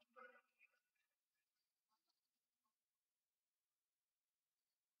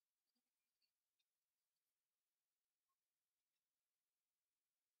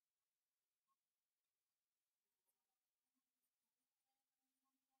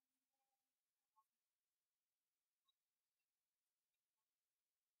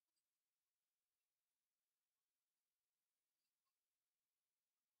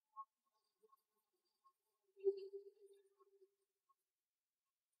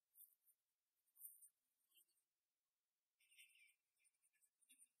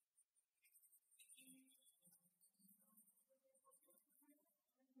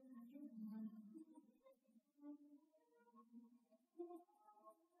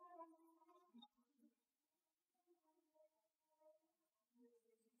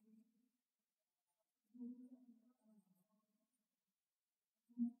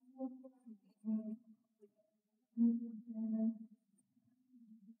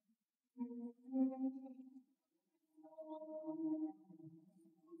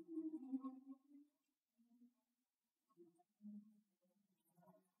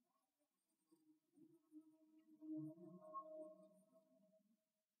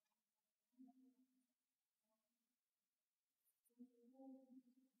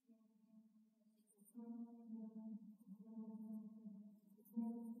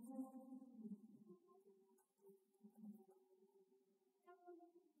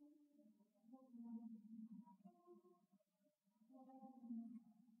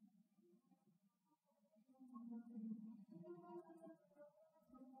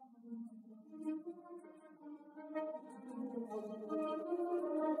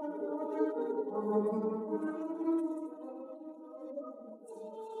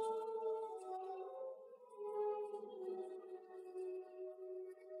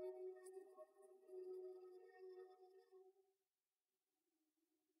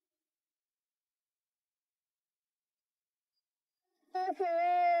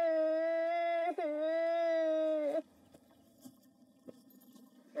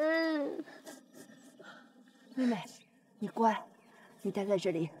妹妹，你乖，你待在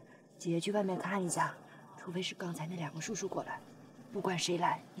这里，姐姐去外面看一下，除非是刚才那2个叔叔过来，不管谁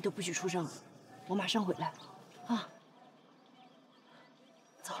来，你都不许出声。我马上回来，啊。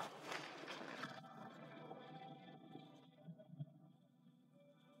走。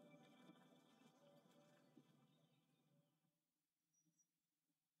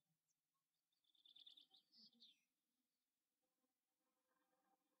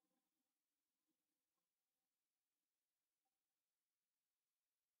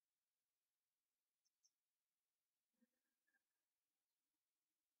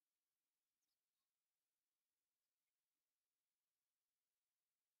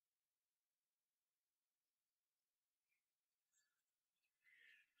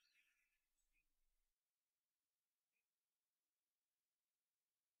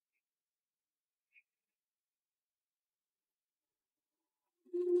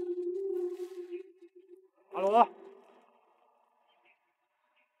阿鲁，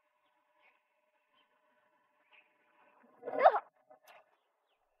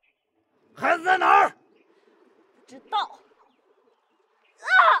孩子在哪儿？不知道。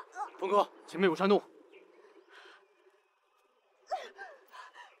峰哥，前面有山洞。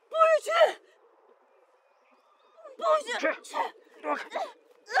不许去！不许去！躲开！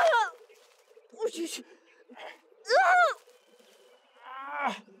不许去！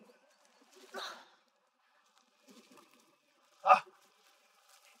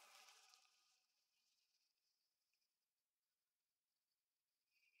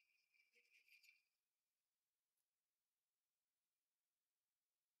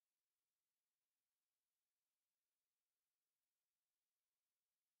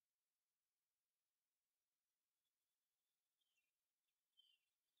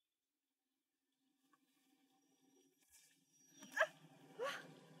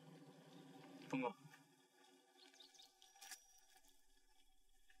峰哥，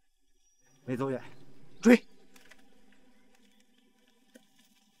没走远，追！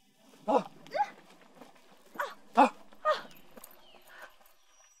啊！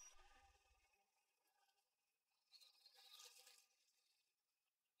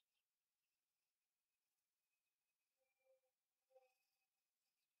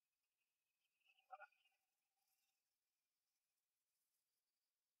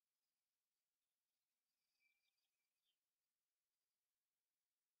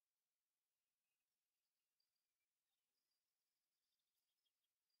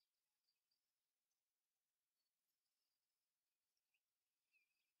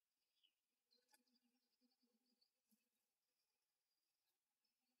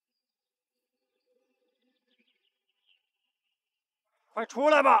快出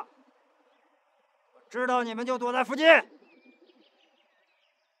来吧！我知道你们就躲在附近，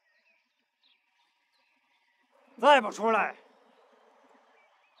再不出来，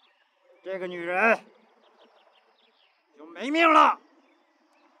这个女人就没命了。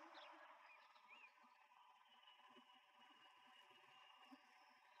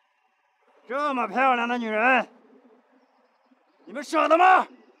这么漂亮的女人，你们舍得吗？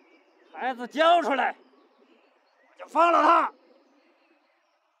孩子交出来，我就放了她。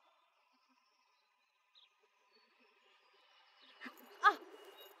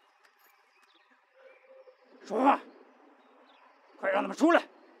说话！快让他们出来！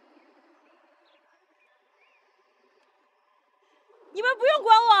你们不用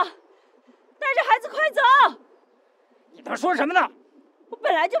管我，带着孩子快走！你他妈说什么呢？我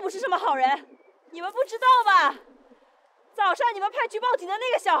本来就不是什么好人，你们不知道吧？早上你们派去报警的那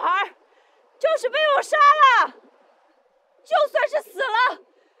个小孩，就是被我杀了。就算是死了，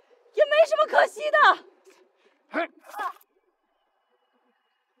也没什么可惜的。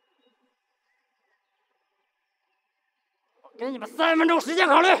给你们3分钟时间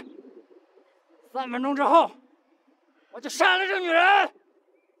考虑，3分钟之后，我就杀了这女人。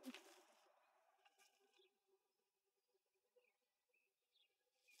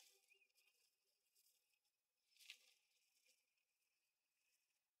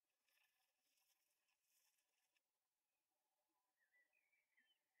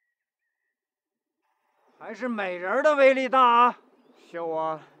还是美人的威力大啊！小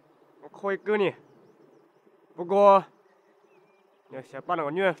娃，我可以给你，不过你要先把那个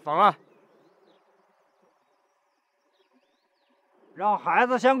女人放了。让孩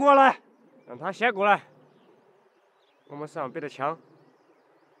子先过来，让他先过来。我们手上背着枪，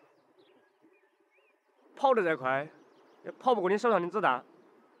跑得再快，也跑不过你手上的子弹。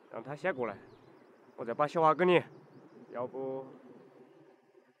让他先过来，我再把小娃给你。要不，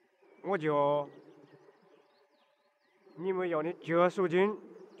我就你们要的救赎金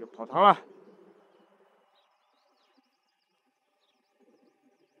就泡汤了。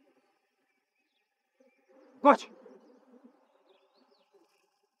过去。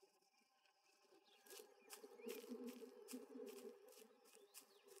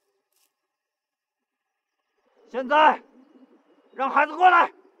现在，让孩子过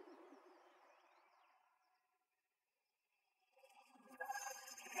来。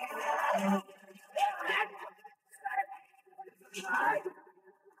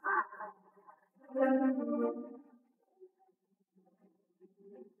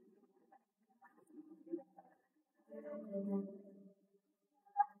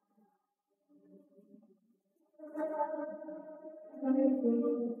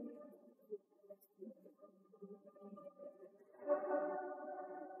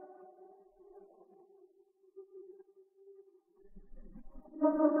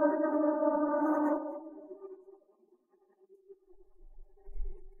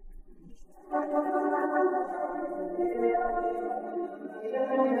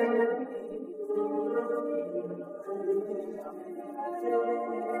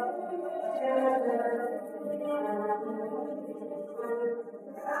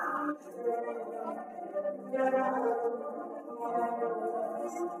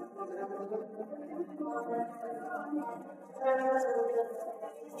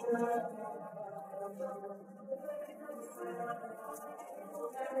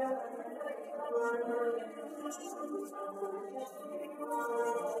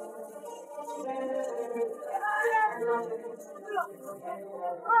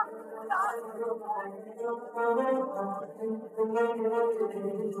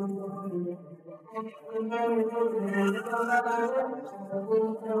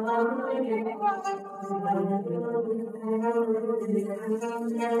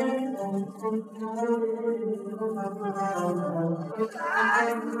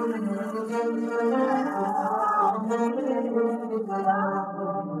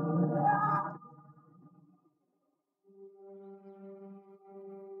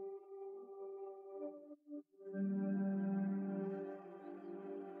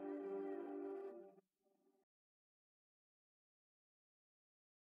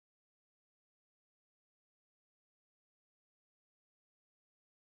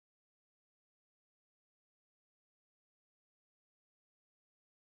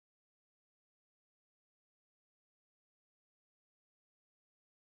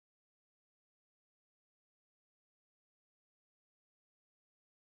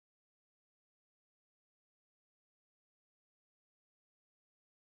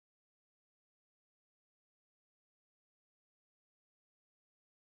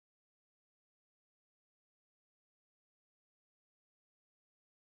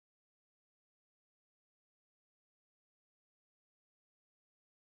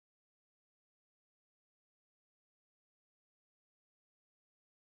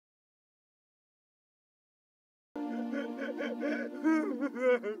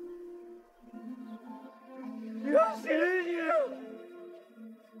你要醒醒！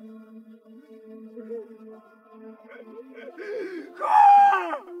快！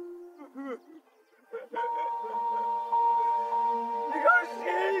你给我醒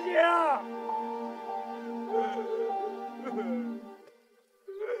醒！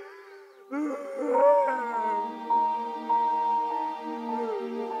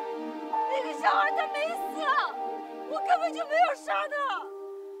那个小孩他没死，我根本就没有杀他。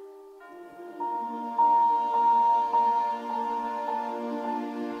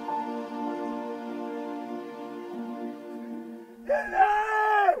奶奶，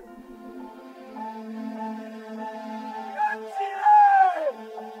你给我起来！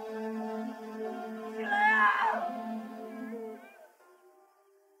起来呀！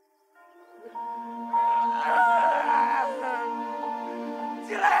起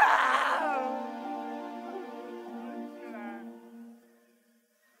来呀！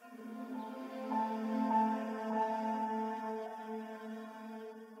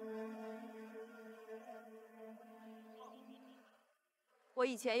我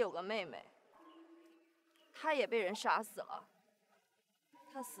以前有个妹妹，她也被人杀死了。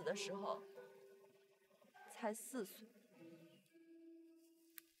她死的时候才4岁。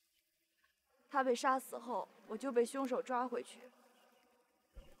她被杀死后，我就被凶手抓回去，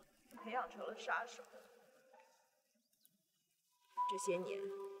培养成了杀手。这些年，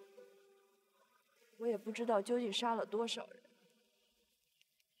我也不知道究竟杀了多少人。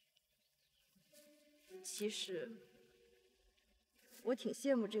其实，我挺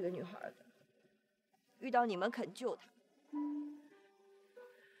羡慕这个女孩的，遇到你们肯救她。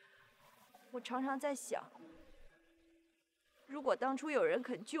我常常在想，如果当初有人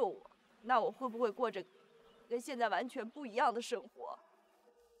肯救我，那我会不会过着跟现在完全不一样的生活？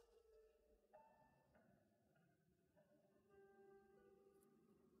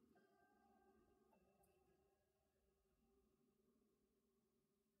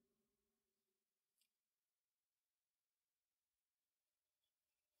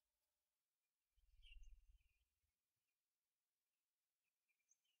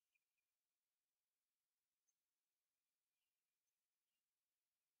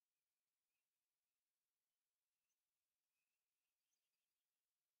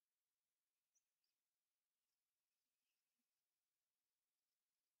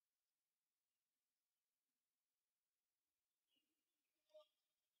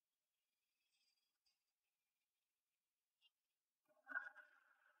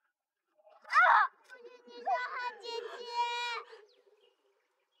你是好姐姐。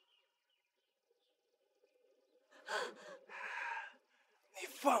你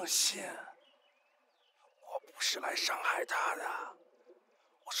放心，我不是来伤害他的，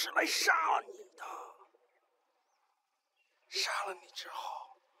我是来杀了你的。杀了你之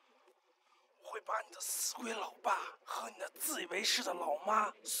后，我会把你的死鬼老爸和你的自以为是的老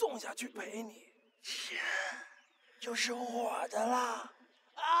妈送下去陪你。钱就是我的啦！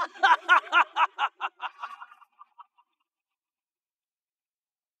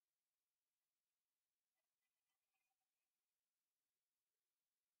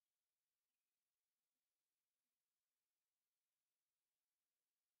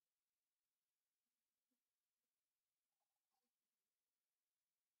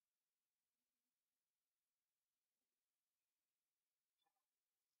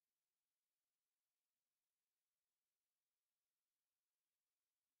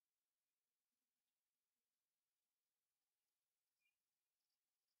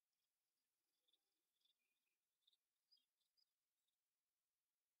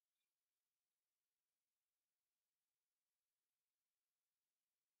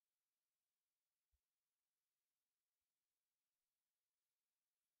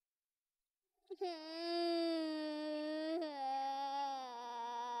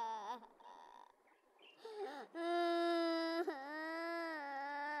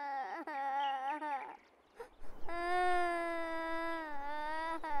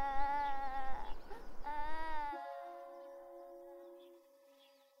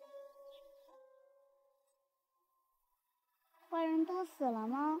坏人都死了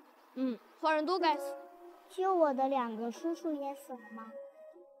吗？坏人都该死。救我的2个叔叔也死了吗？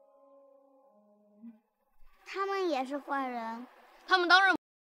他们也是坏人。他们当然。